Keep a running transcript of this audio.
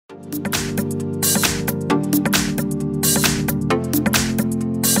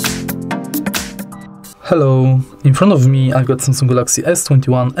Hello, in front of me I've got Samsung Galaxy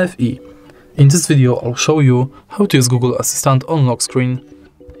S21 FE. In this video I'll show you how to use Google Assistant on lock screen.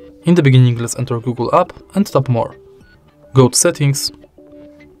 In the beginning let's enter Google app and tap More. Go to Settings,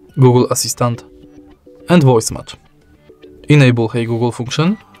 Google Assistant and Voice Match. Enable Hey Google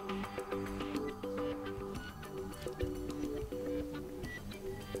function.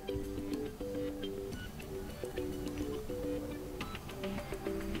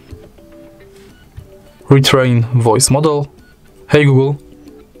 Retrain voice model. Hey Google.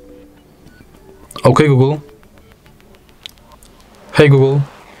 OK Google. Hey Google.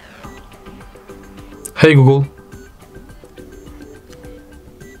 Hey Google.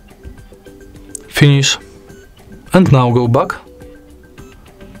 Finish. And now go back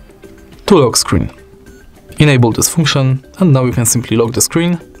to lock screen. Enable this function and now you can simply lock the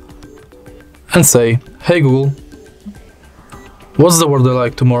screen and say, Hey Google, what's the weather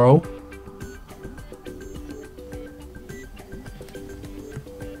like tomorrow?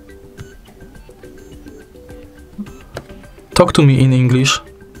 Talk to me in English.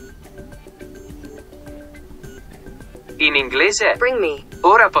 In inglese? Bring me.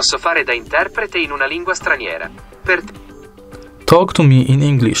 Ora posso fare da interprete in una lingua straniera. Talk to me in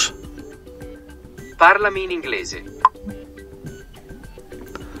English. Parlami in inglese.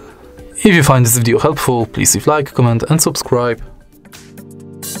 If you find this video helpful, please leave like, comment and subscribe.